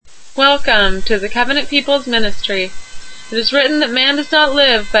Welcome to the Covenant People's Ministry. It is written that man does not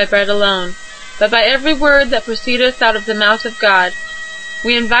live by bread alone, but by every word that proceedeth out of the mouth of God.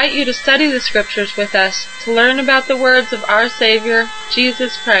 We invite you to study the Scriptures with us, to learn about the words of our Savior,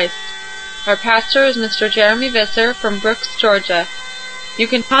 Jesus Christ. Our pastor is Mr. Jeremy Visser from Brooks, Georgia. You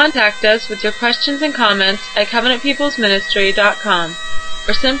can contact us with your questions and comments at covenantpeoplesministry.com,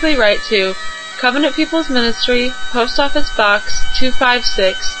 or simply write to Covenant People's Ministry, Post Office Box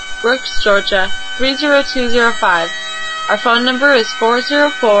 256, Brooks, Georgia 30205. Our phone number is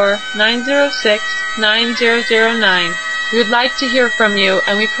 404-906-9009. We would like to hear from you,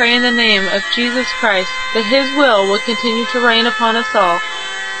 and we pray in the name of Jesus Christ that His will continue to reign upon us all.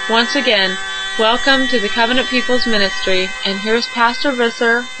 Once again, welcome to the Covenant People's Ministry, and here's Pastor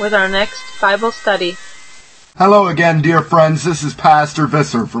Visser with our next Bible study. Hello again, dear friends. This is Pastor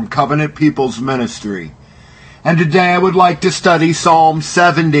Visser from Covenant People's Ministry. And today I would like to study Psalm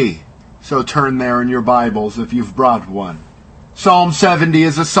 70. So turn there in your Bibles if you've brought one. Psalm 70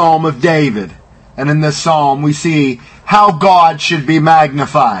 is a psalm of David. And in this psalm we see how God should be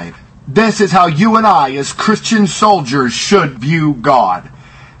magnified. This is how you and I as Christian soldiers should view God.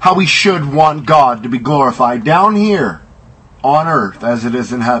 How we should want God to be glorified down here on earth as it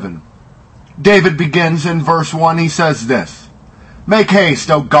is in heaven. David begins in verse 1. He says this: "Make haste,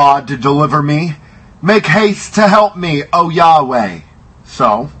 O God, to deliver me. Make haste to help me, O Yahweh."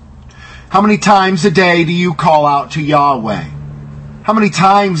 So, how many times a day do you call out to Yahweh? How many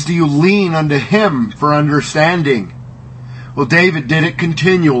times do you lean unto Him for understanding? Well, David did it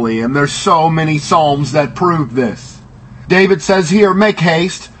continually, and there's so many psalms that prove this. David says here, "Make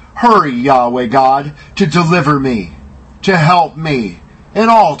haste, hurry, Yahweh God, to deliver me, to help me in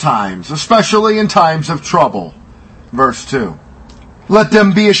all times, especially in times of trouble." Verse 2. "Let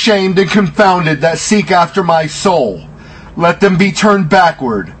them be ashamed and confounded that seek after my soul. Let them be turned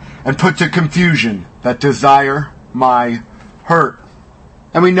backward and put to confusion that desire my hurt."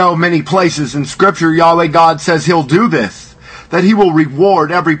 And we know many places in Scripture Yahweh God says He'll do this, that He will reward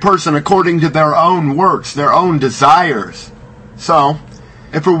every person according to their own works, their own desires. So,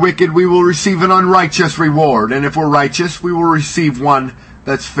 if we're wicked, we will receive an unrighteous reward, and if we're righteous, we will receive one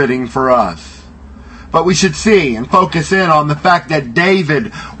that's fitting for us. But we should see and focus in on the fact that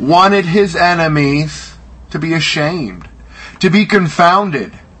David wanted his enemies to be ashamed, to be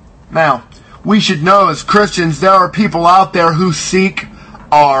confounded. Now, we should know as Christians there are people out there who seek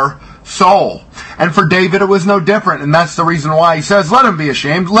our soul. And for David it was no different, and that's the reason why he says, "Let them be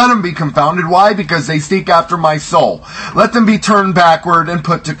ashamed, let them be confounded." Why? Because they seek after my soul. Let them be turned backward and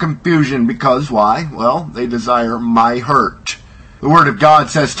put to confusion. Because why? Well, they desire my hurt. The Word of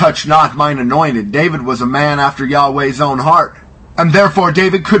God says, "Touch not mine anointed." David was a man after Yahweh's own heart. And therefore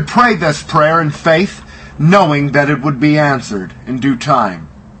David could pray this prayer in faith, knowing that it would be answered in due time.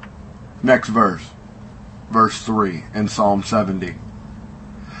 Next verse. Verse 3 in Psalm 70.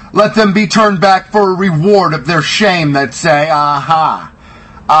 "Let them be turned back for a reward of their shame that say, Aha,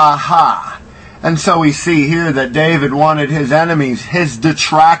 aha." And so we see here that David wanted his enemies, his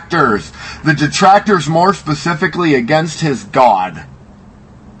detractors, the detractors more specifically against his God,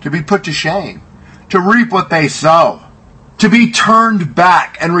 to be put to shame, to reap what they sow, to be turned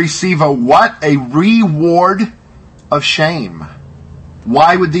back and receive a what? A reward of shame.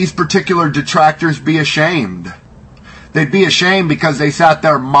 Why would these particular detractors be ashamed? They'd be ashamed because they sat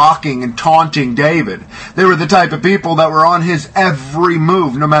there mocking and taunting David. They were the type of people that were on his every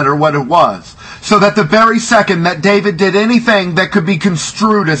move, no matter what it was. So that the very second that David did anything that could be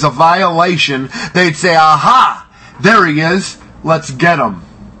construed as a violation, they'd say, "Aha! There he is. Let's get him."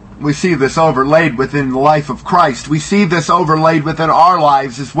 We see this overlaid within the life of Christ. We see this overlaid within our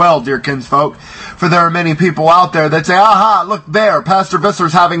lives as well, dear kinsfolk. For there are many people out there that say, "Aha! Look there. Pastor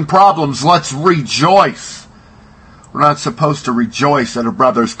Visser's having problems. Let's rejoice." We're not supposed to rejoice at a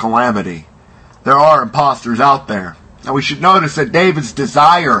brother's calamity. There are imposters out there. Now we should notice that David's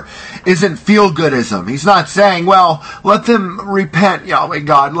desire isn't feel-goodism. He's not saying, well, let them repent, Yahweh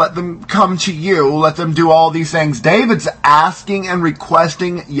God, let them come to you, let them do all these things. David's asking and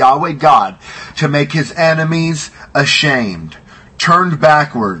requesting Yahweh God to make his enemies ashamed, turned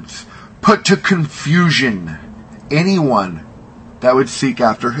backwards, put to confusion anyone that would seek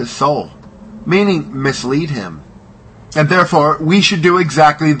after his soul, meaning mislead him. And therefore, we should do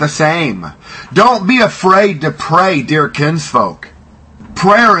exactly the same. Don't be afraid to pray, dear kinsfolk.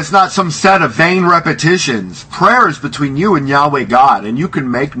 Prayer is not some set of vain repetitions. Prayer is between you and Yahweh God, and you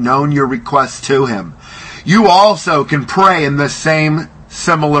can make known your requests to Him. You also can pray in the same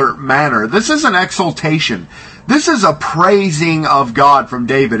similar manner. This is an exaltation. This is a praising of God from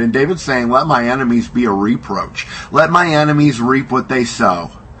David. And David's saying, let my enemies be a reproach. Let my enemies reap what they sow.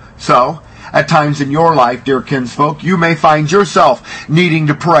 So, at times in your life, dear kinsfolk, you may find yourself needing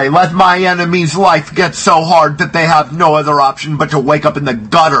to pray, let my enemy's life get so hard that they have no other option but to wake up in the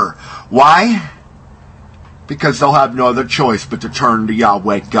gutter. Why? Because they'll have no other choice but to turn to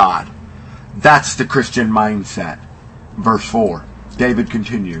Yahweh God. That's the Christian mindset. Verse 4, David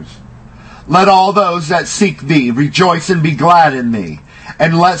continues, let all those that seek thee rejoice and be glad in thee,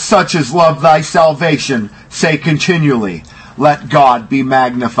 and let such as love thy salvation say continually, let God be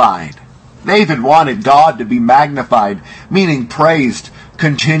magnified. David wanted God to be magnified, meaning praised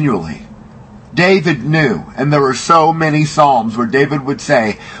continually. David knew, and there were so many psalms where David would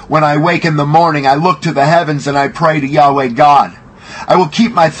say, when I wake in the morning, I look to the heavens and I pray to Yahweh God. I will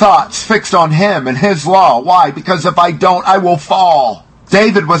keep my thoughts fixed on Him and His law. Why? Because if I don't, I will fall.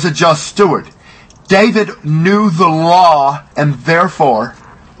 David was a just steward. David knew the law and therefore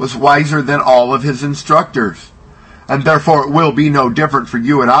was wiser than all of his instructors. And therefore it will be no different for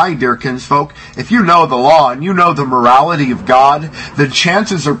you and I, dear kinsfolk. If you know the law and you know the morality of God, then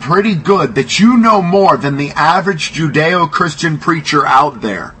chances are pretty good that you know more than the average Judeo-Christian preacher out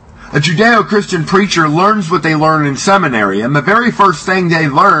there. A Judeo-Christian preacher learns what they learn in seminary, and the very first thing they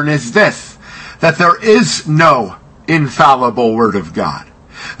learn is this, that there is no infallible Word of God.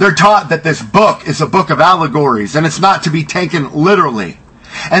 They're taught that this book is a book of allegories, and it's not to be taken literally.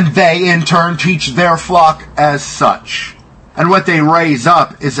 And they, in turn, teach their flock as such. And what they raise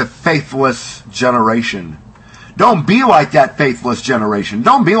up is a faithless generation. Don't be like that faithless generation.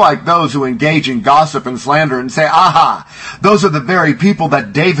 Don't be like those who engage in gossip and slander and say, aha, those are the very people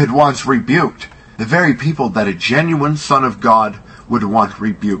that David once rebuked. The very people that a genuine son of God would want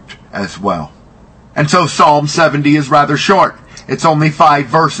rebuked as well. And so Psalm 70 is rather short. It's only 5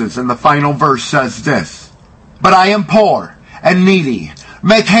 verses, and the final verse says this, but I am poor and needy.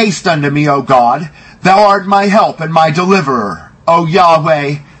 Make haste unto me, O God. Thou art my help and my deliverer. O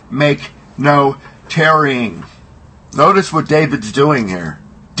Yahweh, make no tarrying. Notice what David's doing here.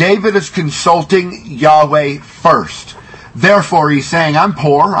 David is consulting Yahweh first. Therefore he's saying, I'm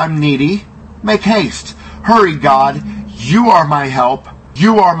poor, I'm needy. Make haste. Hurry, God. You are my help.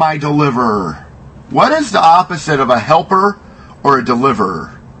 You are my deliverer. What is the opposite of a helper or a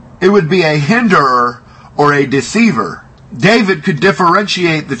deliverer? It would be a hinderer or a deceiver. David could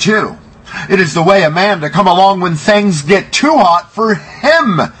differentiate the two. It is the way of man to come along when things get too hot for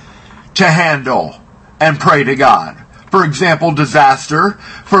him to handle and pray to God. For example, disaster.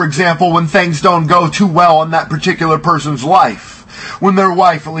 For example, when things don't go too well in that particular person's life. When their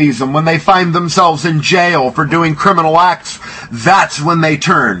wife leaves them, when they find themselves in jail for doing criminal acts, that's when they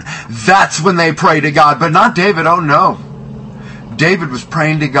turn. That's when they pray to God. But not David, oh no. David was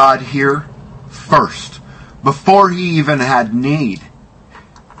praying to God here first, before he even had need.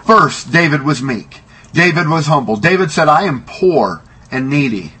 First, David was meek. David was humble. David said, I am poor and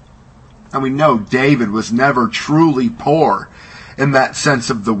needy. And we know David was never truly poor in that sense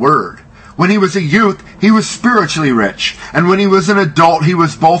of the word. When he was a youth, he was spiritually rich. And when he was an adult, he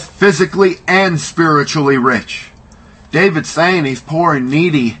was both physically and spiritually rich. David's saying he's poor and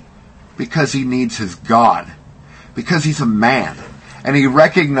needy because he needs his God. Because he's a man. And he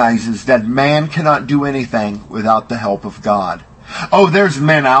recognizes that man cannot do anything without the help of God. Oh, there's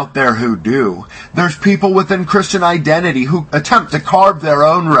men out there who do. There's people within Christian identity who attempt to carve their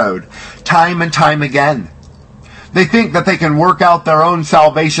own road time and time again. They think that they can work out their own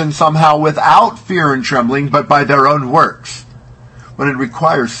salvation somehow without fear and trembling, but by their own works, when it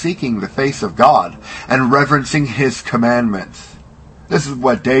requires seeking the face of God and reverencing His commandments. This is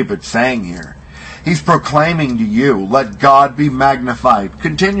what David's saying here. He's proclaiming to you, let God be magnified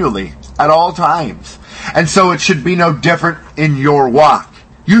continually, at all times. And so it should be no different in your walk.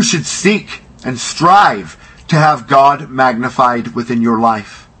 You should seek and strive to have God magnified within your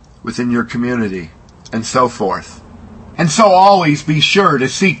life, within your community, and so forth. And so always be sure to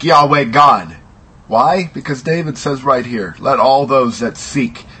seek Yahweh God. Why? Because David says right here, let all those that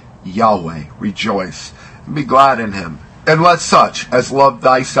seek Yahweh rejoice and be glad in Him. And let such as love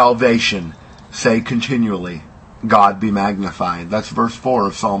thy salvation say continually, God be magnified. That's verse 4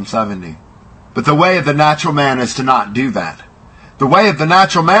 of Psalm 70. But the way of the natural man is to not do that. The way of the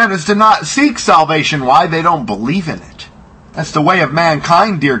natural man is to not seek salvation. Why? They don't believe in it. That's the way of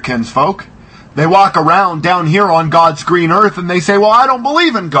mankind, dear kinsfolk. They walk around down here on God's green earth and they say, well, I don't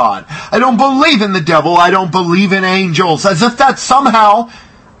believe in God. I don't believe in the devil. I don't believe in angels. As if that somehow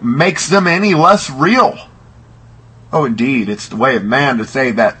makes them any less real. Oh, indeed, it's the way of man to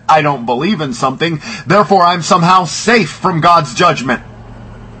say that I don't believe in something, therefore I'm somehow safe from God's judgment.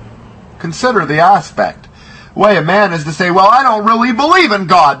 Consider the aspect. The way of man is to say, well, I don't really believe in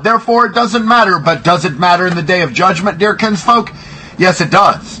God, therefore it doesn't matter. But does it matter in the day of judgment, dear kinsfolk? Yes, it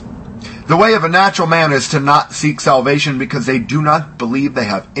does. The way of a natural man is to not seek salvation because they do not believe they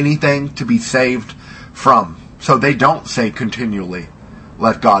have anything to be saved from. So they don't say continually,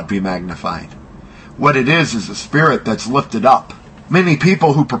 "Let God be magnified." What it is a spirit that's lifted up. Many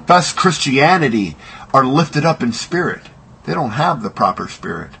people who profess Christianity are lifted up in spirit. They don't have the proper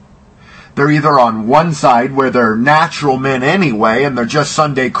spirit. They're either on one side where they're natural men anyway and they're just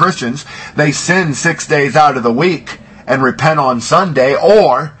Sunday Christians. They sin 6 days out of the week and repent on Sunday,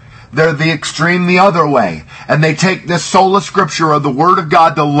 or they're the extreme the other way. And they take this sola scriptura of the Word of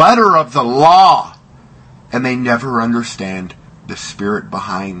God, the letter of the law, and they never understand the spirit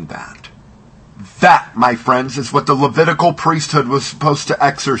behind that. That, my friends, is what the Levitical priesthood was supposed to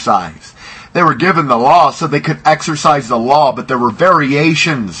exercise. They were given the law so they could exercise the law, but there were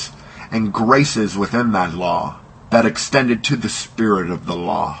variations and graces within that law that extended to the spirit of the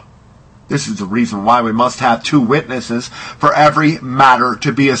law. This is the reason why we must have 2 witnesses for every matter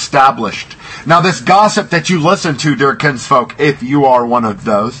to be established. Now, this gossip that you listen to, dear kinsfolk, if you are one of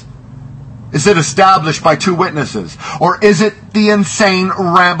those, is it established by 2 witnesses? Or is it the insane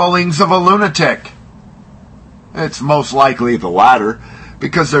ramblings of a lunatic? It's most likely the latter,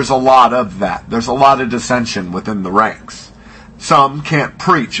 because there's a lot of that. There's a lot of dissension within the ranks. Some can't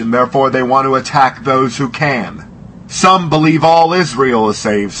preach, and therefore they want to attack those who can. Some believe all Israel is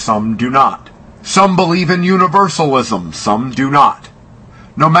saved, some do not. Some believe in universalism, some do not.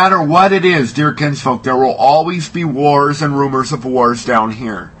 No matter what it is, dear kinsfolk, there will always be wars and rumors of wars down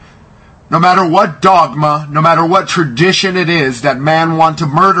here. No matter what dogma, no matter what tradition it is that man want to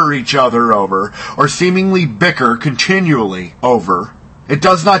murder each other over, or seemingly bicker continually over, it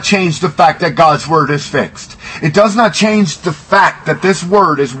does not change the fact that God's Word is fixed. It does not change the fact that this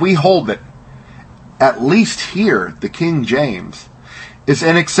Word, as we hold it, at least here, the King James, is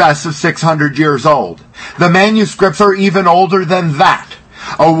in excess of 600 years old. The manuscripts are even older than that.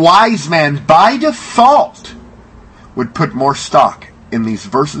 A wise man, by default, would put more stock in these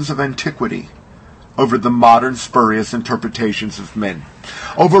verses of antiquity over the modern spurious interpretations of men,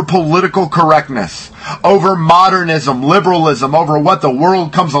 over political correctness, over modernism, liberalism, over what the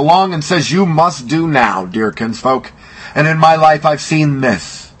world comes along and says you must do now, dear kinsfolk. And in my life I've seen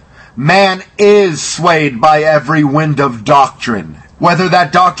this. Man is swayed by every wind of doctrine, whether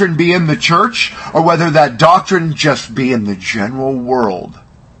that doctrine be in the church or whether that doctrine just be in the general world.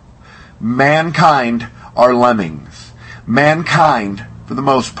 Mankind are lemmings. Mankind, for the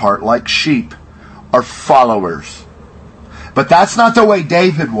most part, like sheep, are followers. But that's not the way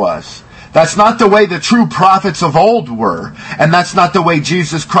David was. That's not the way the true prophets of old were. And that's not the way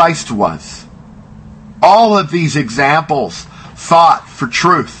Jesus Christ was. All of these examples fought for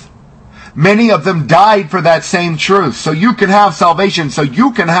truth. Many of them died for that same truth. So you can have salvation, so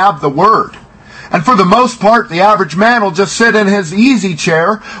you can have the Word. And for the most part, the average man will just sit in his easy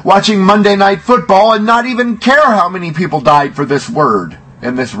chair watching Monday Night Football and not even care how many people died for this Word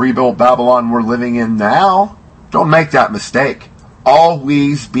in this rebuilt Babylon we're living in now. Don't make that mistake.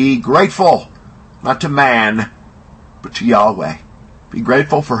 Always be grateful, not to man, but to Yahweh. Be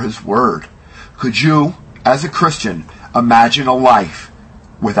grateful for His Word. Could you, as a Christian, imagine a life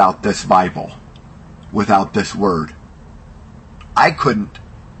without this Bible, without this Word? I couldn't.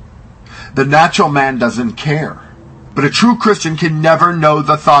 The natural man doesn't care. But a true Christian can never know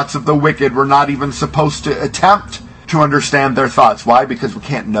the thoughts of the wicked. We're not even supposed to attempt to understand their thoughts. Why? Because we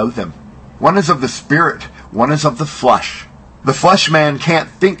can't know them. One is of the Spirit, one is of the flesh. The flesh man can't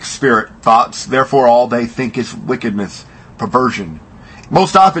think spirit thoughts, therefore all they think is wickedness, perversion.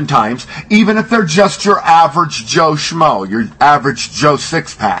 Most oftentimes, even if they're just your average Joe Schmo, your average Joe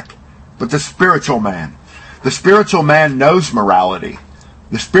six-pack. But the spiritual man knows morality.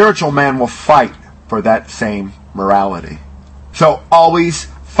 The spiritual man will fight for that same morality. So always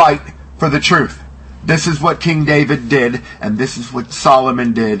fight for the truth. This is what King David did, and this is what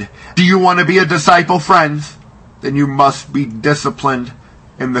Solomon did. Do you want to be a disciple, friends? Then you must be disciplined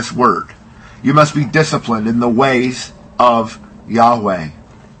in this Word. You must be disciplined in the ways of Yahweh.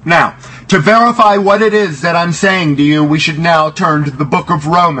 Now, to verify what it is that I'm saying to you, we should now turn to the book of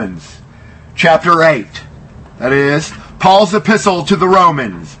Romans, chapter 8. That is, Paul's epistle to the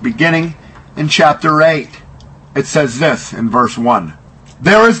Romans, beginning in chapter 8. It says this in verse 1.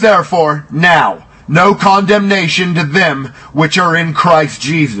 There is therefore now no condemnation to them which are in Christ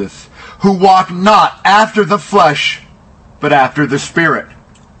Jesus, who walk not after the flesh, but after the Spirit.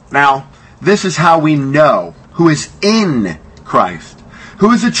 Now, this is how we know who is in Christ,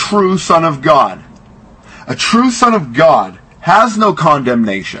 who is a true son of God. A true son of God has no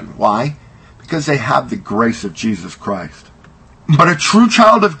condemnation. Why? Because they have the grace of Jesus Christ. But a true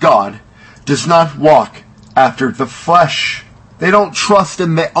child of God does not walk after the flesh. They don't trust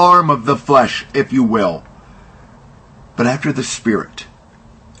in the arm of the flesh, if you will, but after the Spirit.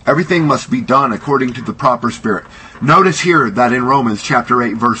 Everything must be done according to the proper Spirit. Notice here that in Romans chapter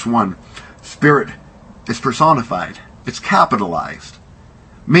 8, verse 1, Spirit is personified. It's capitalized.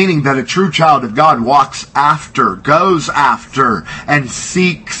 Meaning that a true child of God walks after, goes after, and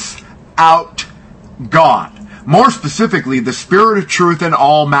seeks out God. More specifically, the Spirit of truth in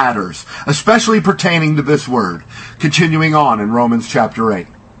all matters, especially pertaining to this word. Continuing on in Romans chapter 8,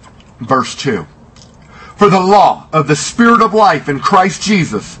 verse 2. For the law of the Spirit of life in Christ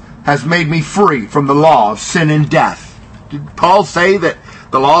Jesus has made me free from the law of sin and death. Did Paul say that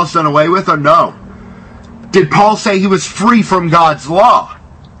the law is done away with, or no? Did Paul say he was free from God's law?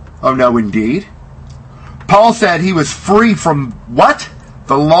 Oh, no, indeed. Paul said he was free from what?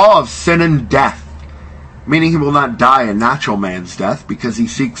 The law of sin and death. Meaning he will not die a natural man's death because he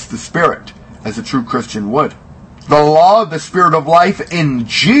seeks the Spirit, as a true Christian would. The law of the Spirit of life in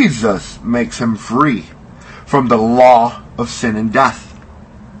Jesus makes him free from the law of sin and death.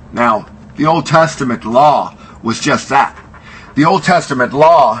 Now, the Old Testament law was just that. The Old Testament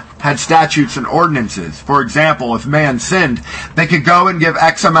law had statutes and ordinances. For example, if man sinned, they could go and give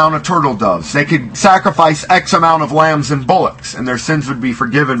X amount of turtle doves. They could sacrifice X amount of lambs and bullocks, and their sins would be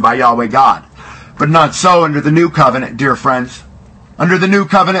forgiven by Yahweh God. But not so under the new covenant, dear friends. Under the new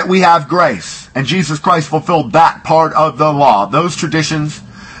covenant, we have grace, and Jesus Christ fulfilled that part of the law, those traditions,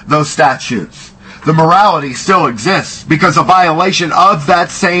 those statutes. The morality still exists because a violation of that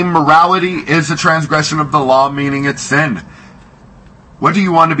same morality is a transgression of the law, meaning it's sin. What do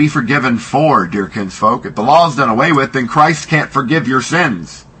you want to be forgiven for, dear kinsfolk? If the law is done away with, then Christ can't forgive your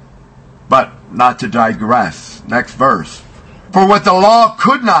sins. But not to digress. Next verse. For what the law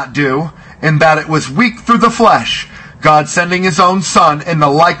could not do, in that it was weak through the flesh, God sending his own Son in the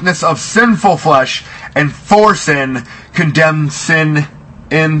likeness of sinful flesh, and for sin, condemned sin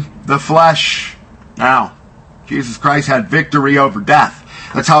in the flesh. Now, Jesus Christ had victory over death.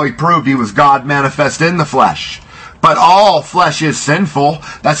 That's how he proved he was God manifest in the flesh. But all flesh is sinful.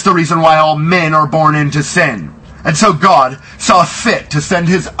 That's the reason why all men are born into sin. And so God saw fit to send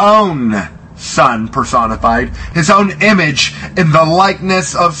his own Son personified, his own image in the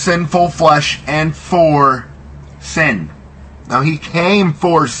likeness of sinful flesh and for sin. Now he came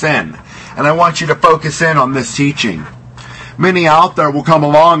for sin. And I want you to focus in on this teaching. Many out there will come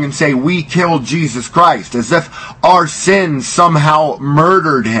along and say, we killed Jesus Christ, as if our sins somehow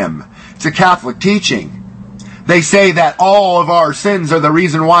murdered him. It's a Catholic teaching. They say that all of our sins are the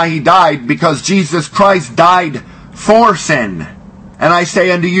reason why he died, because Jesus Christ died for sin. And I say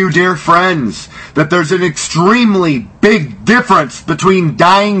unto you, dear friends, that there's an extremely big difference between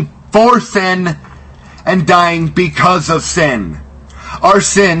dying for sin and dying because of sin. Our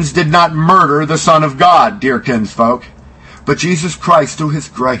sins did not murder the Son of God, dear kinsfolk. But Jesus Christ, through his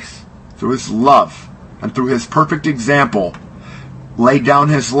grace, through his love, and through his perfect example, laid down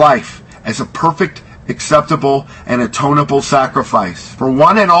his life as a perfect, acceptable, and atonable sacrifice for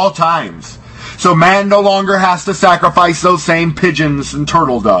one and all times. So man no longer has to sacrifice those same pigeons and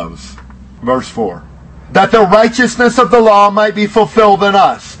turtle doves. Verse 4. That the righteousness of the law might be fulfilled in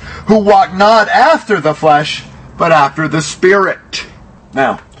us, who walk not after the flesh, but after the Spirit.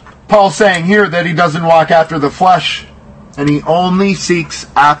 Now, Paul's saying here that he doesn't walk after the flesh, and he only seeks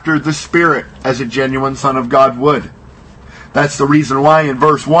after the Spirit, as a genuine Son of God would. That's the reason why in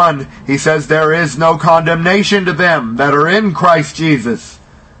verse 1 he says there is no condemnation to them that are in Christ Jesus,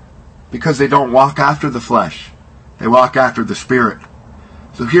 because they don't walk after the flesh. They walk after the Spirit.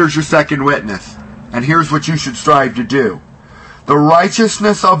 So here's your second witness, and here's what you should strive to do. The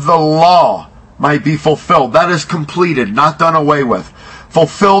righteousness of the law might be fulfilled. That is completed, not done away with.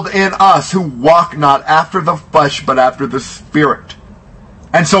 Fulfilled in us who walk not after the flesh, but after the Spirit.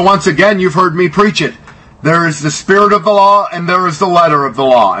 And so once again, you've heard me preach it. There is the spirit of the law and there is the letter of the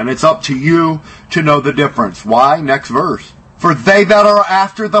law. And it's up to you to know the difference. Why? Next verse. For they that are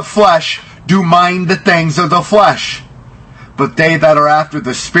after the flesh do mind the things of the flesh, but they that are after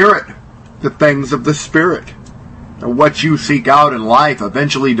the Spirit, the things of the Spirit. Now, what you seek out in life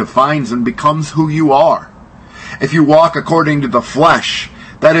eventually defines and becomes who you are. If you walk according to the flesh,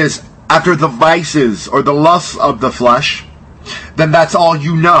 that is, after the vices or the lusts of the flesh, then that's all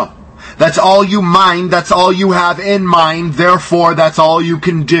you know. That's all you mind. That's all you have in mind. Therefore, that's all you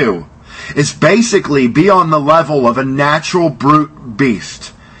can do. Is basically be on the level of a natural brute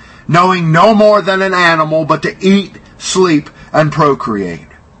beast, knowing no more than an animal but to eat, sleep, and procreate.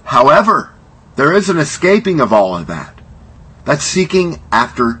 However, there is an escaping of all of that. That's seeking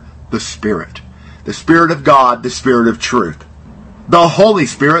after the Spirit. The Spirit of God, the Spirit of truth. The Holy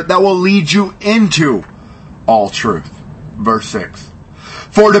Spirit that will lead you into all truth. verse 6.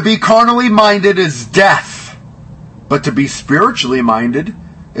 For to be carnally minded is death, but to be spiritually minded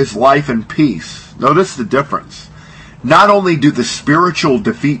is life and peace. Notice the difference. Not only do the spiritual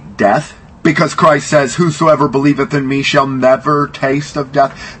defeat death, because Christ says, whosoever believeth in me shall never taste of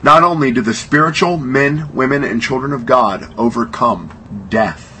death. Not only do the spiritual men, women, and children of God overcome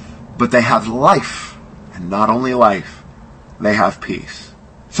death, but they have life. And not only life, they have peace.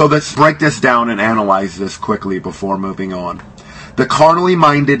 So let's break this down and analyze this quickly before moving on. The carnally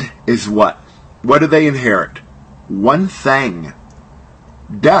minded is what? What do they inherit? One thing.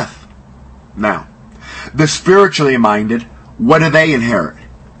 Death. Now, the spiritually minded, what do they inherit?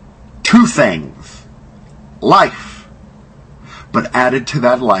 Two things. Life. But added to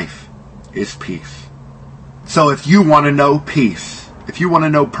that life is peace. So if you want to know peace, if you want to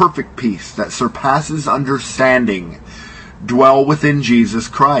know perfect peace that surpasses understanding, dwell within Jesus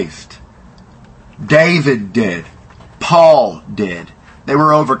Christ. David did. Paul did. They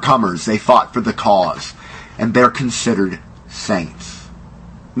were overcomers. They fought for the cause. And they're considered saints.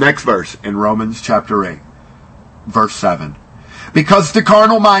 Next verse in Romans chapter 8, verse 7. Because the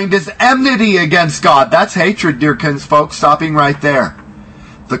carnal mind is enmity against God. That's hatred, dear kinsfolk, stopping right there.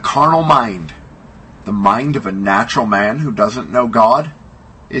 The carnal mind, the mind of a natural man who doesn't know God,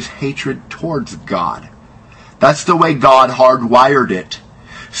 is hatred towards God. That's the way God hardwired it.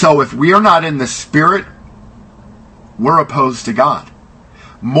 So if we are not in the Spirit, we're opposed to God.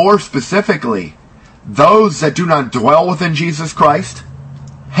 More specifically, those that do not dwell within Jesus Christ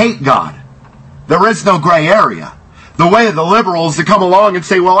hate God. There is no gray area. The way of the liberals to come along and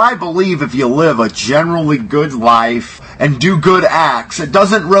say, well, I believe if you live a generally good life and do good acts, it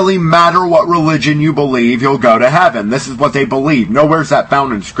doesn't really matter what religion you believe, you'll go to heaven. This is what they believe. Nowhere's that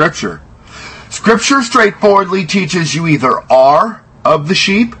found in Scripture. Scripture straightforwardly teaches you either are of the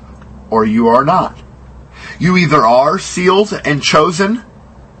sheep or you are not. You either are sealed and chosen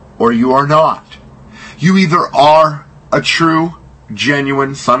or you are not. You either are a true,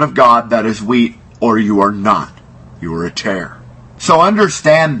 genuine son of God that is wheat or you are not. You are a tare. So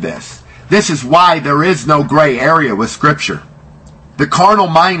understand this. This is why there is no gray area with Scripture. The carnal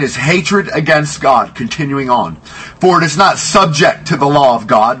mind is hatred against God. Continuing on. For it is not subject to the law of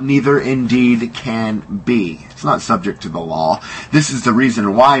God, neither indeed can be. It's not subject to the law. This is the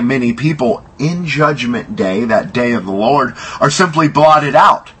reason why many people in Judgment Day, that day of the Lord, are simply blotted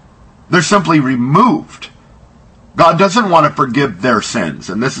out. They're simply removed. God doesn't want to forgive their sins,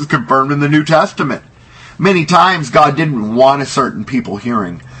 and this is confirmed in the New Testament. Many times God didn't want a certain people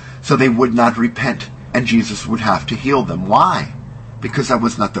hearing, so they would not repent, and Jesus would have to heal them. Why? Because that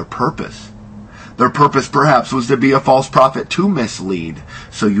was not their purpose. Their purpose perhaps was to be a false prophet to mislead,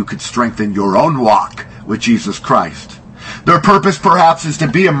 so you could strengthen your own walk with Jesus Christ. Their purpose perhaps is to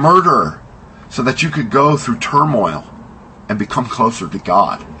be a murderer, so that you could go through turmoil and become closer to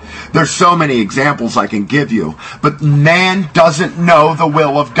God. There's so many examples I can give you, but man doesn't know the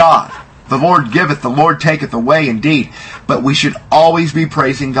will of God. The Lord giveth, the Lord taketh away indeed. But we should always be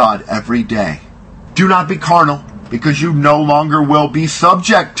praising God every day. Do not be carnal, because you no longer will be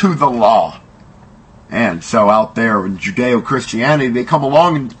subject to the law. And so out there in Judeo-Christianity, they come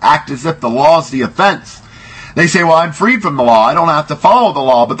along and act as if the law is the offense. They say, well, I'm freed from the law. I don't have to follow the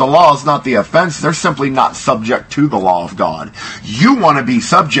law, but the law is not the offense. They're simply not subject to the law of God. You want to be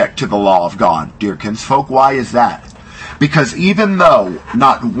subject to the law of God, dear kinsfolk. Why is that? Because even though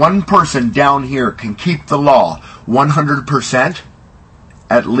not one person down here can keep the law 100%,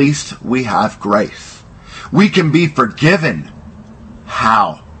 at least we have grace. We can be forgiven.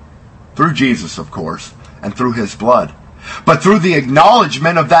 How? Through Jesus, of course, and through His blood. But through the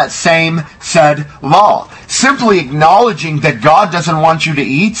acknowledgement of that same said law. Simply acknowledging that God doesn't want you to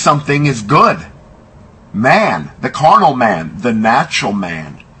eat something is good. Man, the carnal man, the natural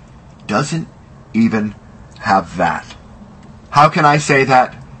man, doesn't even have that. How can I say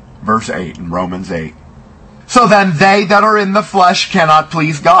that? Verse 8 in Romans 8. So then they that are in the flesh cannot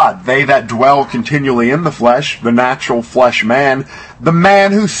please God. They that dwell continually in the flesh, the natural flesh man, the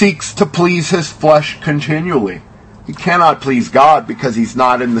man who seeks to please his flesh continually. He cannot please God because he's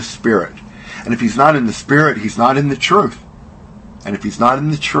not in the Spirit. And if he's not in the Spirit, he's not in the truth. And if he's not in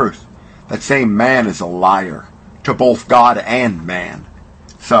the truth, that same man is a liar to both God and man.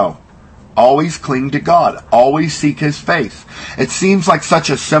 So, always cling to God. Always seek His face. It seems like such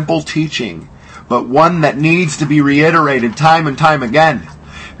a simple teaching, but one that needs to be reiterated time and time again.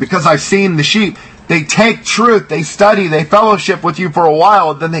 Because I've seen the sheep, they take truth, they study, they fellowship with you for a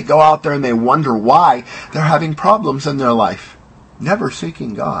while, and then they go out there and they wonder why they're having problems in their life. Never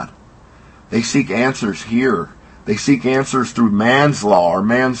seeking God. They seek answers here. They seek answers through man's law or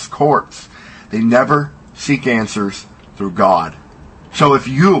man's courts. They never seek answers through God. So if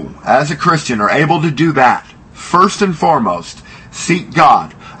you, as a Christian, are able to do that, first and foremost, seek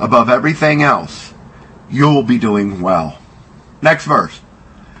God above everything else, you will be doing well. Next verse.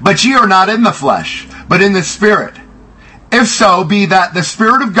 But ye are not in the flesh, but in the Spirit. If so be that the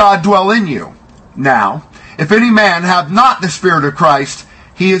Spirit of God dwell in you. Now, if any man have not the Spirit of Christ,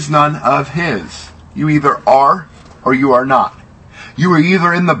 he is none of his. You either are or you are not. You are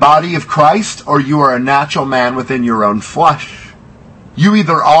either in the body of Christ or you are a natural man within your own flesh. You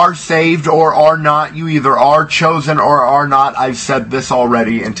either are saved or are not. You either are chosen or are not. I've said this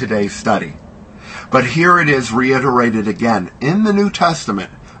already in today's study. But here it is reiterated again in the New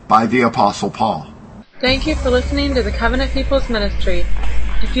Testament by the Apostle Paul. Thank you for listening to the Covenant People's Ministry.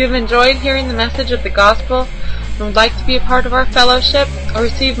 If you have enjoyed hearing the message of the gospel and would like to be a part of our fellowship or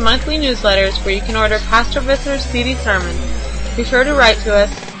receive monthly newsletters where you can order Pastor Visser's CD sermons, be sure to write to us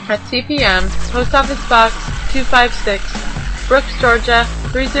at CPM, Post Office Box 256, Brooks, Georgia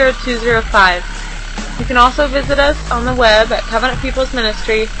 30205. You can also visit us on the web at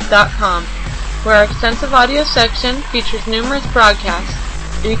covenantpeoplesministry.com, where our extensive audio section features numerous broadcasts.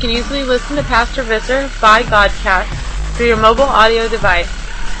 You can easily listen to Pastor Visser by Godcast through your mobile audio device.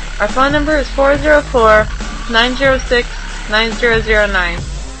 Our phone number is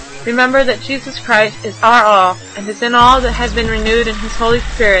 404-906-9009. Remember that Jesus Christ is our all and is in all that has been renewed in His Holy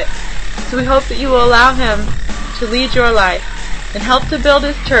Spirit. So we hope that you will allow Him to lead your life and help to build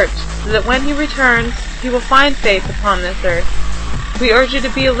His church so that when He returns, He will find faith upon this earth. We urge you to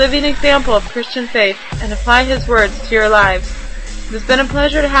be a living example of Christian faith and apply His words to your lives. It has been a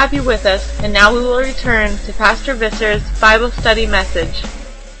pleasure to have you with us, and now we will return to Pastor Visser's Bible study message.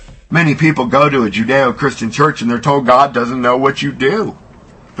 Many people go to a Judeo-Christian church and they're told God doesn't know what you do.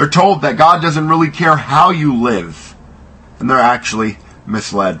 They're told that God doesn't really care how you live. And they're actually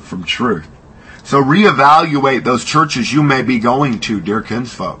misled from truth. So reevaluate those churches you may be going to, dear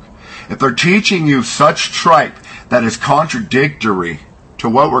kinsfolk. If they're teaching you such tripe that is contradictory to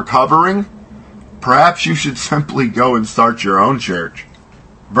what we're covering, perhaps you should simply go and start your own church.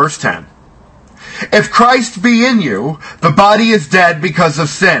 Verse 10. If Christ be in you, the body is dead because of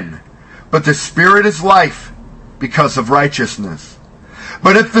sin, but the Spirit is life because of righteousness.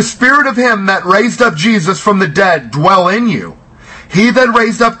 But if the Spirit of Him that raised up Jesus from the dead dwell in you, He that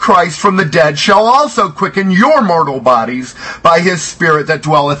raised up Christ from the dead shall also quicken your mortal bodies by His Spirit that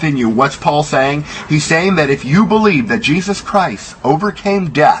dwelleth in you. What's Paul saying? He's saying that if you believe that Jesus Christ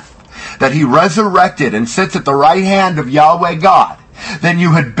overcame death, that He resurrected and sits at the right hand of Yahweh God, then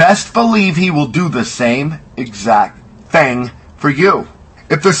you had best believe He will do the same exact thing for you.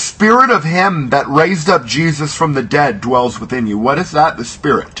 If the Spirit of Him that raised up Jesus from the dead dwells within you, what is that? The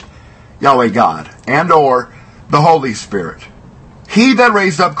Spirit, Yahweh God, and or the Holy Spirit. He that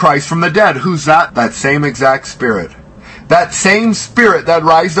raised up Christ from the dead, who's that? That same exact Spirit. That same Spirit that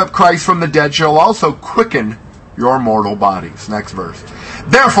raised up Christ from the dead shall also quicken your mortal bodies. Next verse.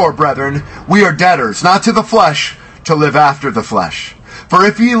 Therefore, brethren, we are debtors, not to the flesh, to live after the flesh. For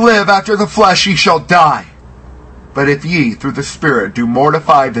if ye live after the flesh, ye shall die. But if ye, through the Spirit, do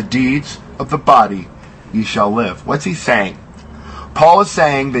mortify the deeds of the body, ye shall live. What's he saying? Paul is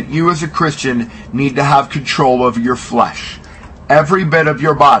saying that you as a Christian need to have control over your flesh. Every bit of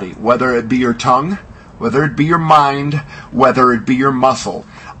your body, whether it be your tongue, whether it be your mind, whether it be your muscle.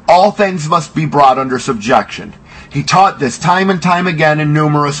 All things must be brought under subjection. He taught this time and time again in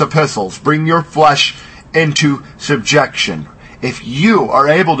numerous epistles. Bring your flesh into subjection. If you are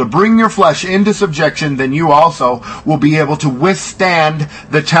able to bring your flesh into subjection, then you also will be able to withstand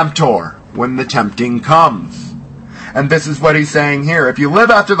the tempter when the tempting comes. And this is what he's saying here. If you live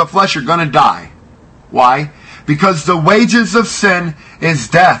after the flesh, you're going to die. Why? Because the wages of sin is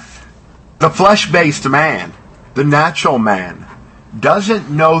death. The flesh-based man, the natural man, doesn't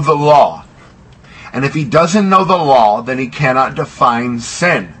know the law. And if he doesn't know the law, then he cannot define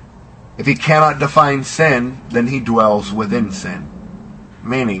sin. If he cannot define sin, then he dwells within sin.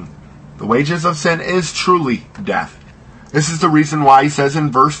 Meaning, the wages of sin is truly death. This is the reason why he says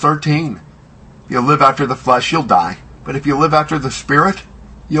in verse 13, if you live after the flesh, you'll die. But if you live after the Spirit,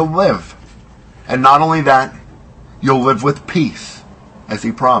 you'll live. And not only that, you'll live with peace, as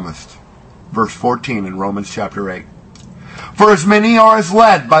he promised. Verse 14 in Romans chapter 8. For as many are as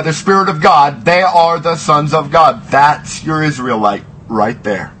led by the Spirit of God, they are the sons of God. That's your Israelite right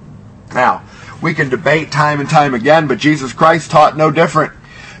there. Now, we can debate time and time again, but Jesus Christ taught no different.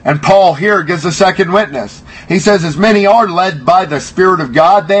 And Paul here gives a second witness. He says, as many are led by the Spirit of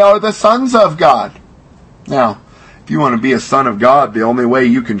God, they are the sons of God. Now, If you want to be a son of God, the only way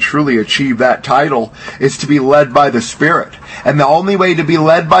you can truly achieve that title is to be led by the Spirit. And the only way to be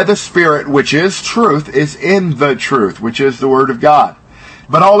led by the Spirit, which is truth, is in the truth, which is the Word of God.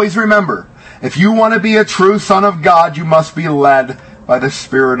 But always remember, if you want to be a true son of God, you must be led by the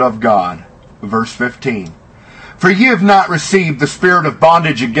Spirit of God. Verse 15. For ye have not received the spirit of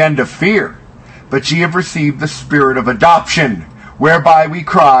bondage again to fear, but ye have received the Spirit of adoption, whereby we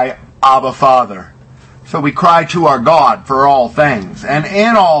cry, Abba, Father. So we cry to our God for all things and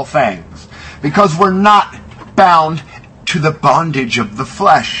in all things, because we're not bound to the bondage of the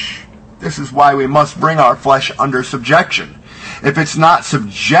flesh. This is why we must bring our flesh under subjection. If it's not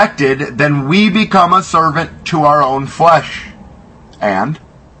subjected, then we become a servant to our own flesh. And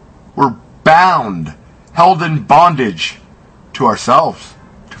we're bound, held in bondage to ourselves,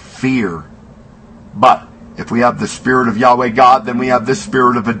 to fear. But if we have the Spirit of Yahweh God, then we have the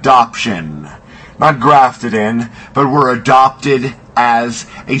Spirit of adoption. Not grafted in, but we're adopted as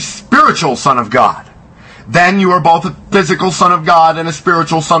a spiritual son of God. Then you are both a physical son of God and a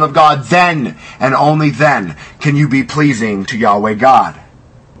spiritual son of God. Then, and only then, can you be pleasing to Yahweh God.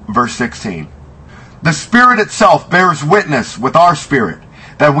 Verse 16. The Spirit itself bears witness with our spirit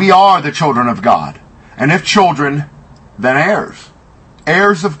that we are the children of God. And if children, then heirs.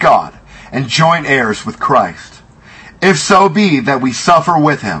 Heirs of God, and joint heirs with Christ. If so be that we suffer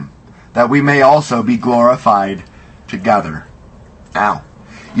with him, that we may also be glorified together. Now,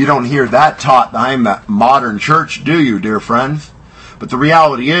 you don't hear that taught behind the modern church, do you, dear friends? But the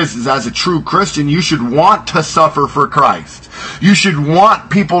reality is as a true Christian, you should want to suffer for Christ. You should want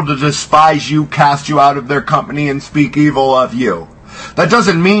people to despise you, cast you out of their company, and speak evil of you. That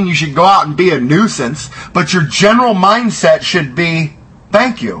doesn't mean you should go out and be a nuisance, but your general mindset should be,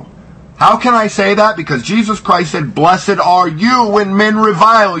 thank you. How can I say that? Because Jesus Christ said, blessed are you when men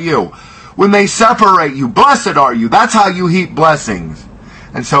revile you, when they separate you. Blessed are you. That's how you heap blessings.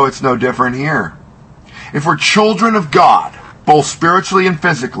 And so it's no different here. If we're children of God, both spiritually and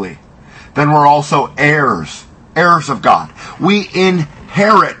physically, then we're also heirs, heirs of God. We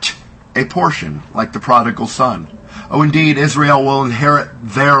inherit a portion, like the prodigal son. Oh, indeed, Israel will inherit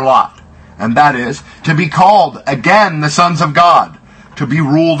their lot, and that is to be called again the sons of God, to be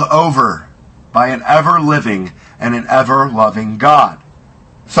ruled over by an ever-living and an ever-loving God.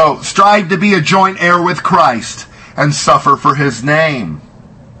 So, strive to be a joint heir with Christ and suffer for his name.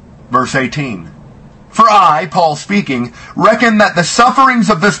 Verse 18. For I, Paul speaking, reckon that the sufferings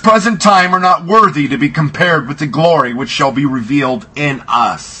of this present time are not worthy to be compared with the glory which shall be revealed in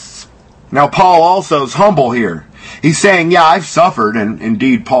us. Now, Paul also is humble here. He's saying, yeah, I've suffered, and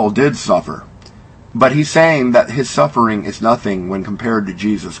indeed Paul did suffer. But he's saying that his suffering is nothing when compared to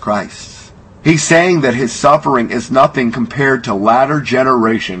Jesus Christ. He's saying that his suffering is nothing compared to latter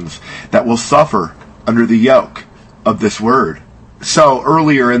generations that will suffer under the yoke of this word. So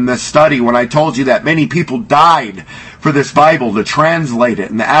earlier in this study, when I told you that many people died for this Bible to translate it,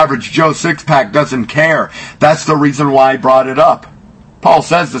 and the average Joe Sixpack doesn't care, that's the reason why I brought it up. Paul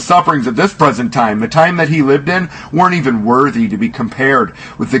says the sufferings of this present time, the time that he lived in, weren't even worthy to be compared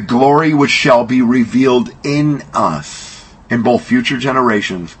with the glory which shall be revealed in us, in both future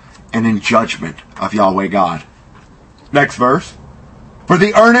generations and in judgment of Yahweh God. Next verse. For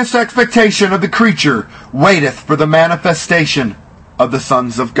the earnest expectation of the creature waiteth for the manifestation of the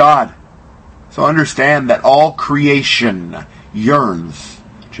sons of God. So understand that all creation yearns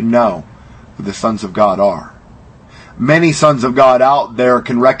to know who the sons of God are. Many sons of God out there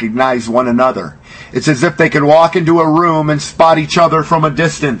can recognize one another. It's as if they can walk into a room and spot each other from a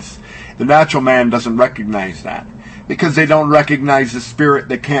distance. The natural man doesn't recognize that because they don't recognize the spirit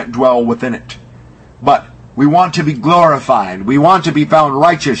that can't dwell within it. But we want to be glorified. We want to be found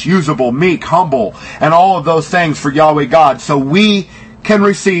righteous, usable, meek, humble, and all of those things for Yahweh God, so we can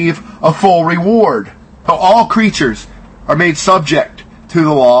receive a full reward. So all creatures are made subject to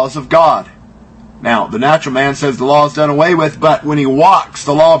the laws of God. Now, the natural man says the law is done away with, but when he walks,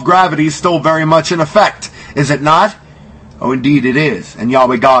 the law of gravity is still very much in effect. Is it not? Oh, indeed it is. And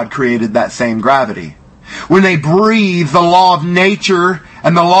Yahweh God created that same gravity. When they breathe, the law of nature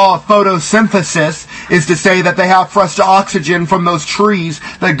and the law of photosynthesis is to say that they have fresh oxygen from those trees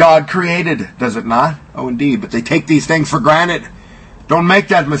that God created. Does it not? Oh, indeed. But they take these things for granted. Don't make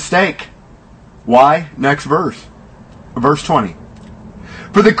that mistake. Why? Next verse. Verse 20.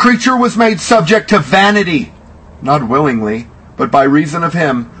 For the creature was made subject to vanity, not willingly, but by reason of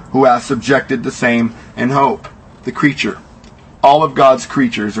him who hath subjected the same in hope. The creature. All of God's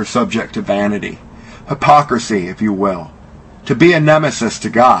creatures are subject to vanity. Hypocrisy, if you will. To be a nemesis to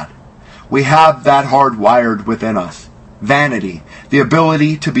God. We have that hardwired within us. Vanity. The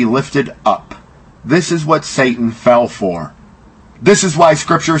ability to be lifted up. This is what Satan fell for. This is why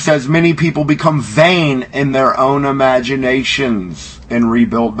Scripture says many people become vain in their own imaginations in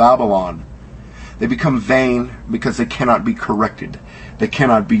rebuilt Babylon. They become vain because they cannot be corrected. They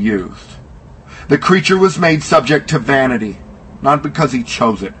cannot be used. The creature was made subject to vanity, not because he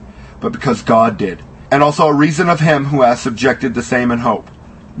chose it, but because God did. And also a reason of him who has subjected the same in hope.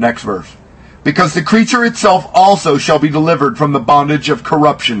 Next verse. Because the creature itself also shall be delivered from the bondage of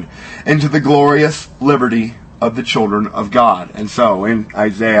corruption into the glorious liberty of the children of God. And so in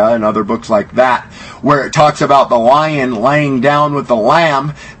Isaiah and other books like that, where it talks about the lion laying down with the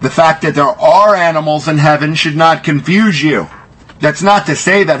lamb, the fact that there are animals in heaven should not confuse you. That's not to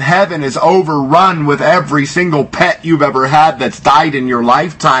say that heaven is overrun with every single pet you've ever had that's died in your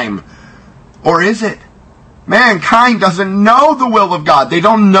lifetime. Or is it? Mankind doesn't know the will of God. They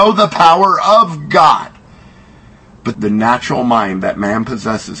don't know the power of God. But the natural mind that man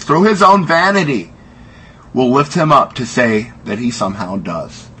possesses through his own vanity will lift him up to say that he somehow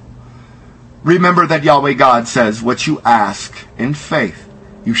does. Remember that Yahweh God says, what you ask in faith,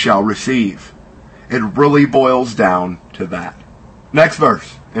 you shall receive. It really boils down to that. Next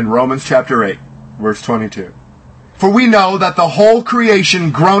verse, in Romans chapter 8, verse 22. For we know that the whole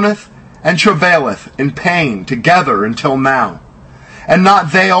creation groaneth and travaileth in pain together until now. And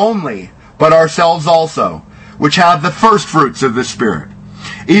not they only, but ourselves also, which have the first fruits of the Spirit.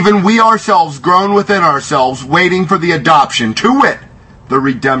 Even we ourselves groan within ourselves, waiting for the adoption, to wit, the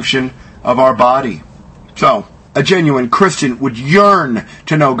redemption of our body. So, a genuine Christian would yearn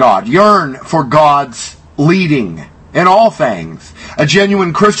to know God, yearn for God's leading in all things. A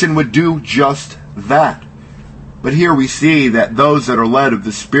genuine Christian would do just that. But here we see that those that are led of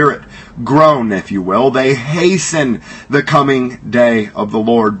the Spirit groan, if you will. They hasten the coming day of the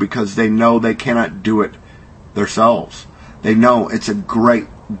Lord because they know they cannot do it themselves. They know it's a great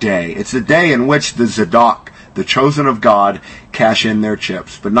day. It's a day in which the Zadok, the chosen of God, cash in their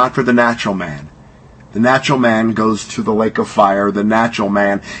chips, but not for the natural man. The natural man goes to the lake of fire. The natural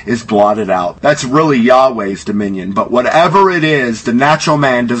man is blotted out. That's really Yahweh's dominion. But whatever it is, the natural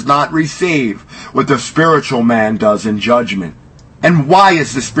man does not receive what the spiritual man does in judgment. And why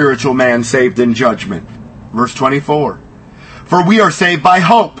is the spiritual man saved in judgment? Verse 24. For we are saved by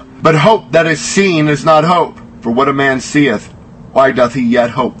hope, but hope that is seen is not hope. For what a man seeth, why doth he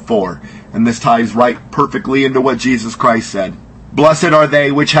yet hope for? And this ties right perfectly into what Jesus Christ said. Blessed are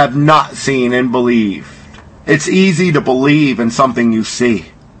they which have not seen and believed. It's easy to believe in something you see.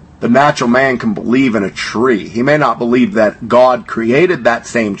 The natural man can believe in a tree. He may not believe that God created that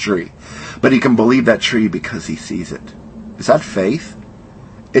same tree, but he can believe that tree because he sees it. Is that faith?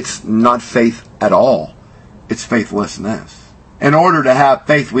 It's not faith at all. It's faithlessness. In order to have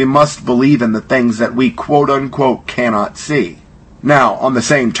faith, we must believe in the things that we quote-unquote cannot see. Now, on the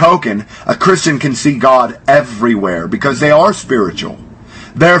same token, a Christian can see God everywhere because they are spiritual.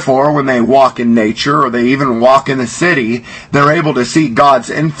 Therefore, when they walk in nature or they even walk in the city, they're able to see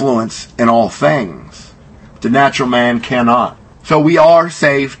God's influence in all things. The natural man cannot. So we are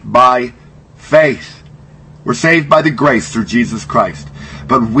saved by faith. We're saved by the grace through Jesus Christ.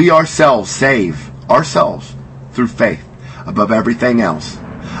 But we ourselves save ourselves through faith above everything else.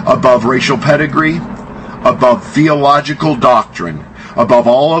 Above racial pedigree, above theological doctrine, above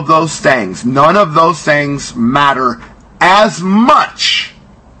all of those things. None of those things matter as much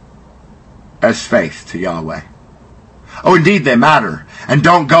as faith to Yahweh. Oh, indeed they matter. And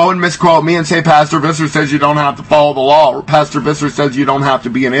don't go and misquote me and say Pastor Visser says you don't have to follow the law, or Pastor Visser says you don't have to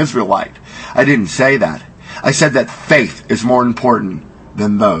be an Israelite. I didn't say that. I said that faith is more important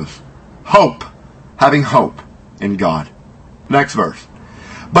than those. Hope. Having hope in God. Next verse.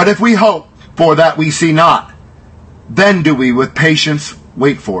 But if we hope for that we see not, then do we with patience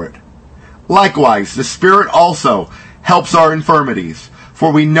wait for it. Likewise, the Spirit also helps our infirmities,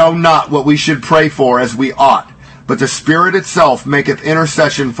 for we know not what we should pray for as we ought, but the Spirit itself maketh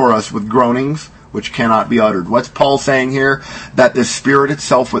intercession for us with groanings which cannot be uttered. What's Paul saying here? That the Spirit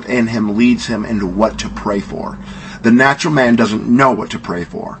itself within him leads him into what to pray for. The natural man doesn't know what to pray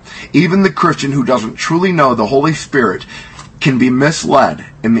for. Even the Christian who doesn't truly know the Holy Spirit can be misled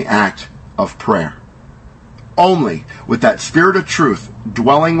in the act of prayer. Only with that Spirit of truth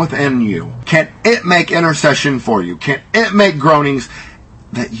dwelling within you can it make intercession for you. Can it make groanings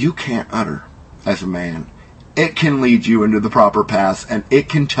that you can't utter as a man. It can lead you into the proper paths, and it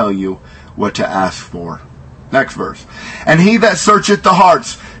can tell you what to ask for. Next verse. And he that searcheth the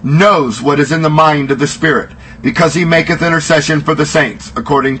hearts knows what is in the mind of the Spirit, because he maketh intercession for the saints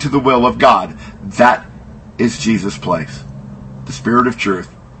according to the will of God. That is Jesus' place. The Spirit of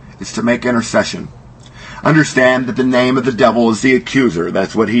truth is to make intercession. Understand that the name of the devil is the accuser.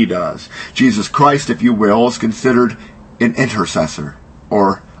 That's what he does. Jesus Christ, if you will, is considered an intercessor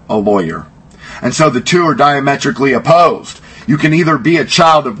or a lawyer. And so the two are diametrically opposed. You can either be a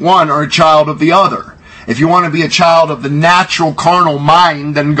child of one or a child of the other. If you want to be a child of the natural carnal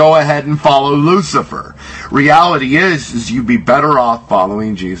mind, then go ahead and follow Lucifer. Reality is you'd be better off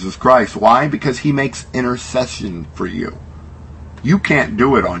following Jesus Christ. Why? Because he makes intercession for you. You can't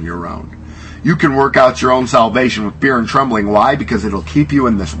do it on your own. You can work out your own salvation with fear and trembling. Why? Because it'll keep you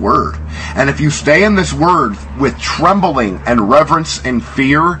in this word. And if you stay in this word with trembling and reverence and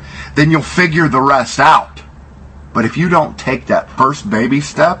fear, then you'll figure the rest out. But if you don't take that first baby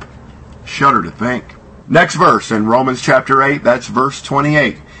step, shudder to think. Next verse in Romans chapter 8, that's verse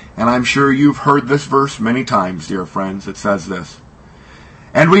 28. And I'm sure you've heard this verse many times, dear friends. It says this: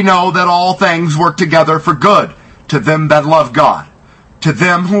 "And we know that all things work together for good to them that love God, to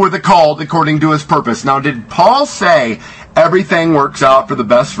them who are the called according to his purpose." Now, did Paul say everything works out for the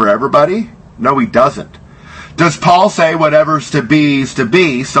best for everybody? No, he doesn't. Does Paul say whatever's to be is to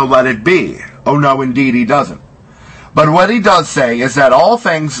be, so let it be? Oh, no, indeed he doesn't. But what he does say is that all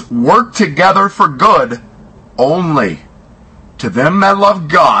things work together for good only to them that love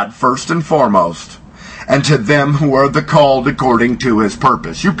God first and foremost, and to them who are the called according to his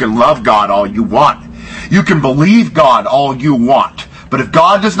purpose. You can love God all you want. You can believe God all you want. But if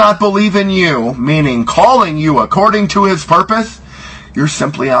God does not believe in you, meaning calling you according to his purpose, you're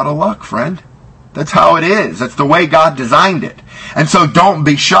simply out of luck, friend. That's how it is. That's the way God designed it. And so don't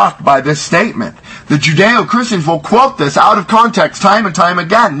be shocked by this statement. The Judeo-Christians will quote this out of context time and time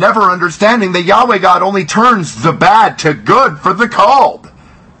again, never understanding that Yahweh God only turns the bad to good for the called,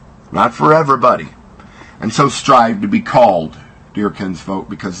 not for everybody. And so strive to be called, dear kinsfolk,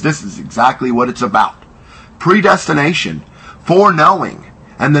 because this is exactly what it's about. Predestination, foreknowing.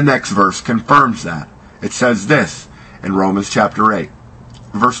 And the next verse confirms that. It says this in Romans chapter 8,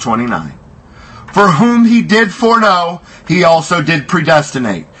 verse 29. "For whom he did foreknow, he also did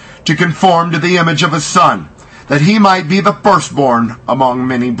predestinate, to conform to the image of his Son, that he might be the firstborn among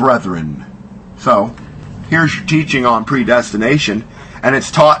many brethren." So, here's your teaching on predestination, and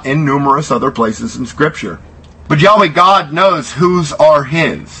it's taught in numerous other places in Scripture. But Yahweh God knows whose are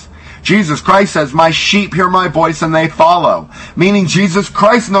his. Jesus Christ says, "My sheep hear my voice and they follow." Meaning Jesus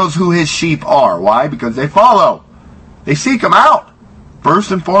Christ knows who his sheep are. Why? Because they follow. They seek him out.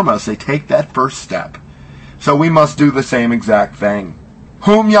 First and foremost, they take that first step. So we must do the same exact thing.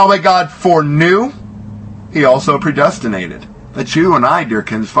 Whom Yahweh God foreknew, he also predestinated. That's you and I, dear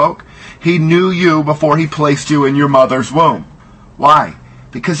kinsfolk. He knew you before he placed you in your mother's womb. Why?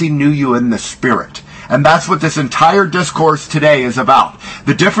 Because he knew you in the Spirit. And that's what this entire discourse today is about.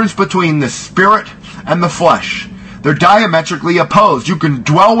 The difference between the Spirit and the flesh. They're diametrically opposed. You can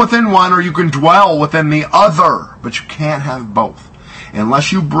dwell within one or you can dwell within the other, but you can't have both.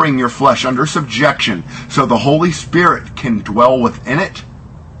 Unless you bring your flesh under subjection so the Holy Spirit can dwell within it,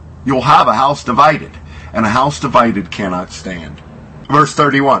 you'll have a house divided, and a house divided cannot stand. Verse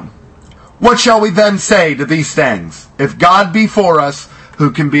 31. "What shall we then say to these things? If God be for us, who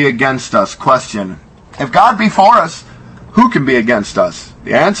can be against us?" Question. If God be for us, who can be against us?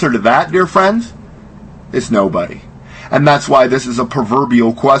 The answer to that, dear friends, is nobody. And that's why this is a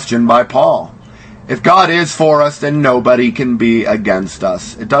proverbial question by Paul. If God is for us, then nobody can be against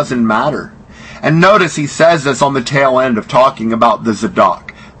us. It doesn't matter. And notice he says this on the tail end of talking about the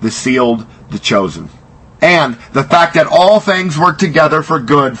Zadok, the sealed, the chosen. And the fact that all things work together for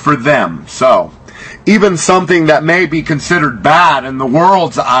good for them. So, even something that may be considered bad in the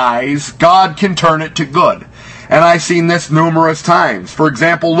world's eyes, God can turn it to good. And I've seen this numerous times. For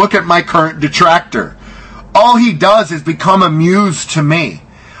example, look at my current detractor. All he does is become amused to me.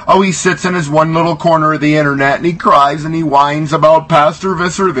 Oh, he sits in his one little corner of the internet and he cries and he whines about Pastor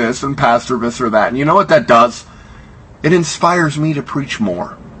Visser this and Pastor Visser that. And you know what that does? It inspires me to preach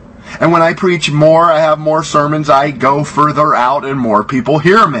more. And when I preach more, I have more sermons, I go further out and more people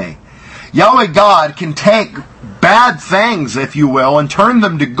hear me. Yahweh God can take bad things, if you will, and turn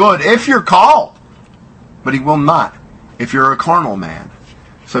them to good if you're called. But he will not if you're a carnal man.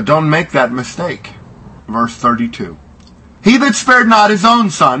 So don't make that mistake. Verse 32. "He that spared not his own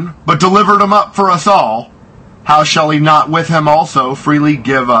Son, but delivered him up for us all, how shall he not with him also freely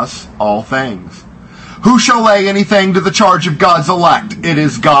give us all things? Who shall lay anything to the charge of God's elect? It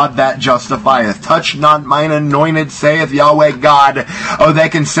is God that justifieth. Touch not mine anointed, saith Yahweh God." Oh, they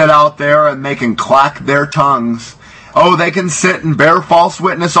can sit out there and they can clack their tongues. Oh, they can sit and bear false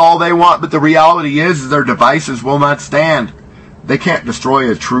witness all they want, but the reality is their devices will not stand. They can't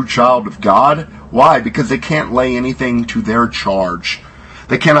destroy a true child of God. Why? Because they can't lay anything to their charge.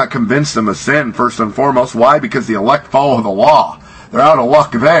 They cannot convince them of sin, first and foremost. Why? Because the elect follow the law. They're out of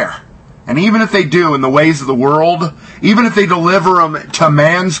luck there. And even if they do in the ways of the world, even if they deliver them to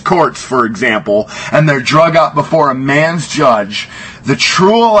man's courts, for example, and they're drug up before a man's judge, the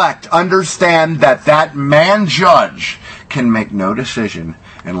true elect understand that that man judge can make no decision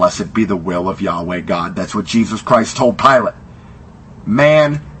unless it be the will of Yahweh God. That's what Jesus Christ told Pilate.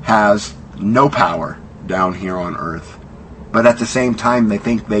 Man has no power down here on earth. But at the same time, they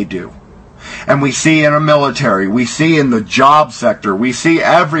think they do. And we see in our military, we see in the job sector, we see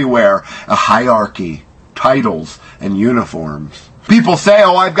everywhere a hierarchy, titles, and uniforms. People say,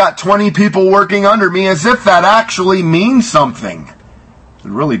 oh, I've got 20 people working under me, as if that actually means something. It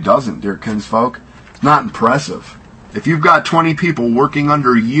really doesn't, dear kinsfolk. It's not impressive. If you've got 20 people working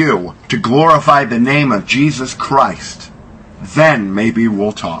under you to glorify the name of Jesus Christ, then maybe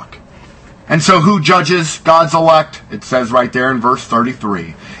we'll talk. And so who judges God's elect? It says right there in verse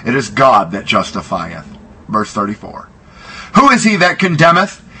 33, it is God that justifieth. Verse 34. Who is he that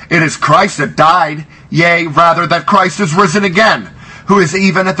condemneth? It is Christ that died, yea, rather that Christ is risen again, who is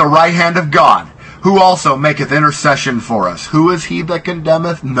even at the right hand of God, who also maketh intercession for us. Who is he that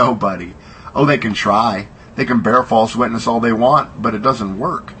condemneth? Nobody. Oh, they can try. They can bear false witness all they want, but it doesn't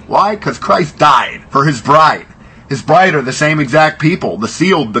work. Why? Because Christ died for his bride. His bride are the same exact people, the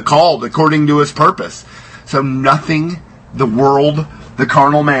sealed, the called, according to his purpose. So nothing the world, the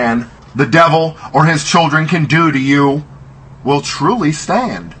carnal man, the devil, or his children can do to you will truly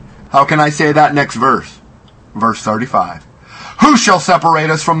stand. How can I say that next verse? Verse 35. Who shall separate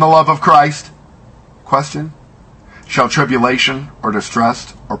us from the love of Christ? Question. Shall tribulation, or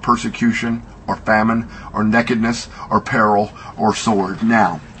distress, or persecution, or famine, or nakedness, or peril, or sword?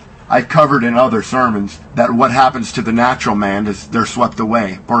 Now, I've covered in other sermons that what happens to the natural man is they're swept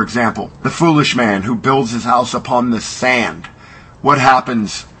away. For example, the foolish man who builds his house upon the sand. What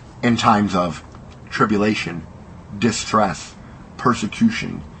happens in times of tribulation, distress,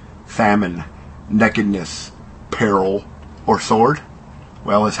 persecution, famine, nakedness, peril, or sword?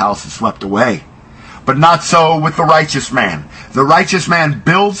 Well, his house is swept away. But not so with the righteous man. The righteous man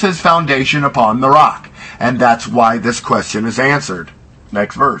builds his foundation upon the rock. And that's why this question is answered.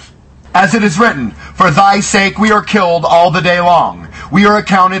 Next verse. As it is written, for thy sake we are killed all the day long. We are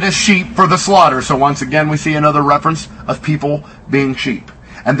accounted as sheep for the slaughter. So once again we see another reference of people being sheep.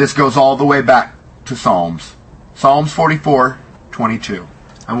 And this goes all the way back to Psalms. Psalms 44:22.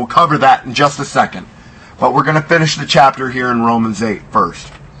 And we'll cover that in just a second. But we're going to finish the chapter here in Romans 8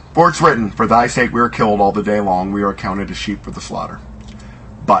 first. For it's written, for thy sake we are killed all the day long. We are accounted as sheep for the slaughter.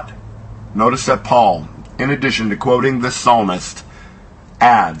 But notice that Paul, in addition to quoting this psalmist,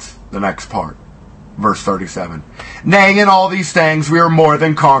 adds the next part. Verse 37. Nay, in all these things we are more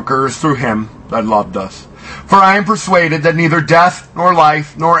than conquerors through him that loved us. For I am persuaded that neither death, nor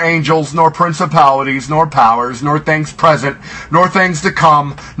life, nor angels, nor principalities, nor powers, nor things present, nor things to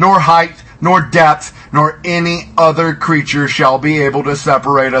come, nor height, nor depth, nor any other creature shall be able to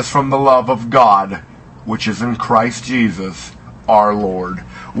separate us from the love of God, which is in Christ Jesus, our Lord.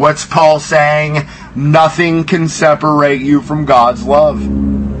 What's Paul saying? Nothing can separate you from God's love.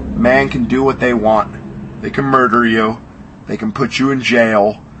 Man can do what they want. They can murder you. They can put you in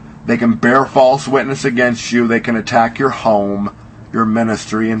jail. They can bear false witness against you. They can attack your home, your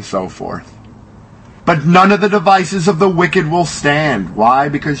ministry, and so forth. But none of the devices of the wicked will stand. Why?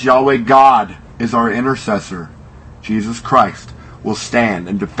 Because Yahweh God is our intercessor. Jesus Christ will stand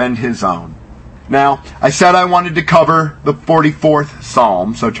and defend his own. Now, I said I wanted to cover the 44th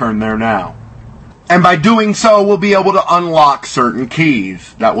Psalm, so turn there now. And by doing so, we'll be able to unlock certain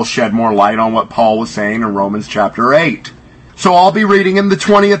keys that will shed more light on what Paul was saying in Romans chapter 8. So I'll be reading in the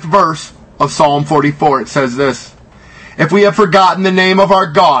 20th verse of Psalm 44. It says this, if we have forgotten the name of our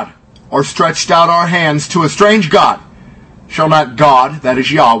God, or stretched out our hands to a strange God, shall not God, that is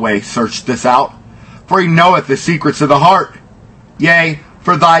Yahweh, search this out? For he knoweth the secrets of the heart. Yea,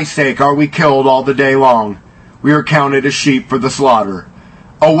 for thy sake are we killed all the day long. We are counted as sheep for the slaughter.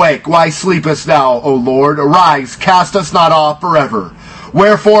 Awake, why sleepest thou, O Lord? Arise, cast us not off forever.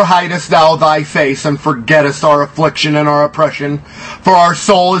 Wherefore hidest thou thy face, and forgettest our affliction and our oppression? For our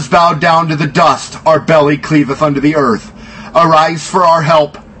soul is bowed down to the dust, our belly cleaveth unto the earth. Arise for our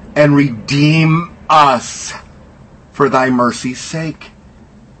help, and redeem us for thy mercy's sake.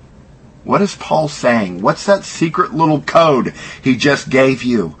 What is Paul saying? What's that secret little code he just gave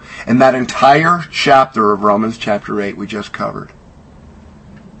you in that entire chapter of Romans chapter 8 we just covered?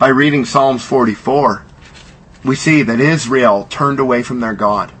 By reading Psalms 44, we see that Israel turned away from their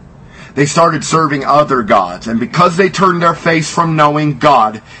God. They started serving other gods, and because they turned their face from knowing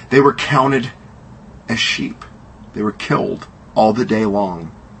God, they were counted as sheep. They were killed all the day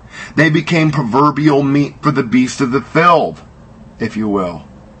long. They became proverbial meat for the beasts of the field, if you will.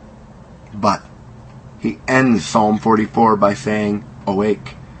 But he ends Psalm 44 by saying,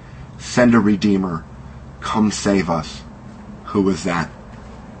 "Awake, send a Redeemer, come save us." Who was that?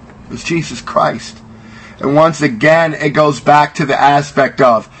 It was Jesus Christ. And once again, it goes back to the aspect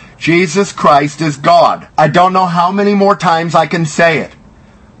of Jesus Christ is God. I don't know how many more times I can say it,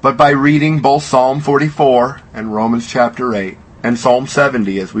 but by reading both Psalm 44 and Romans chapter 8 and Psalm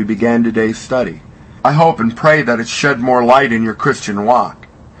 70 as we began today's study, I hope and pray that it shed more light in your Christian walk.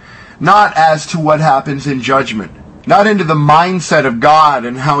 Not as to what happens in judgment, not into the mindset of God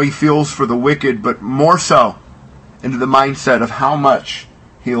and how he feels for the wicked, but more so into the mindset of how much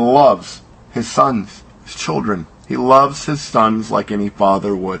he loves his sons, his children. He loves his sons like any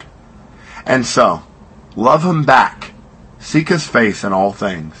father would. And so, love him back. Seek his face in all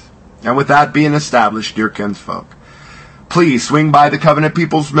things. And with that being established, dear kinsfolk, please swing by the Covenant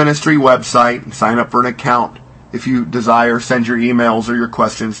People's Ministry website and sign up for an account. If you desire, send your emails or your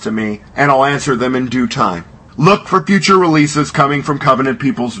questions to me, and I'll answer them in due time. Look for future releases coming from Covenant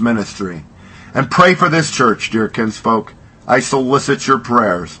People's Ministry. And pray for this church, dear kinsfolk. I solicit your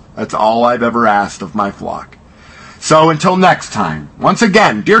prayers. That's all I've ever asked of my flock. So until next time, once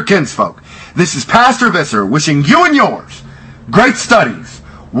again, dear kinsfolk, this is Pastor Visser wishing you and yours great studies.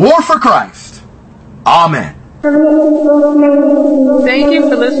 War for Christ. Amen. Thank you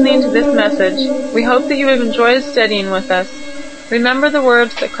for listening to this message. We hope that you have enjoyed studying with us. Remember the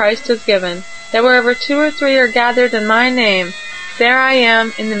words that Christ has given, that wherever 2 or 3 are gathered in my name, there I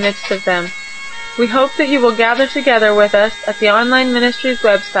am in the midst of them. We hope that you will gather together with us at the online ministry's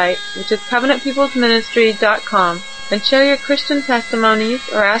website, which is covenantpeoplesministry.com, and share your Christian testimonies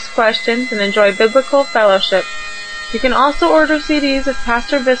or ask questions and enjoy biblical fellowship. You can also order CDs of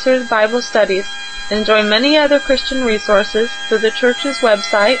Pastor Visser's Bible studies and enjoy many other Christian resources through the church's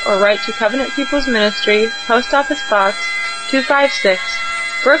website or write to Covenant People's Ministry, Post Office Box 256,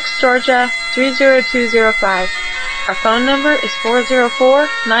 Brooks, Georgia 30205. Our phone number is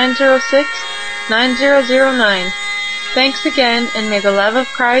 404-906-9009. Thanks again, and may the love of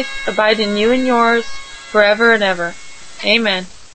Christ abide in you and yours forever and ever. Amen.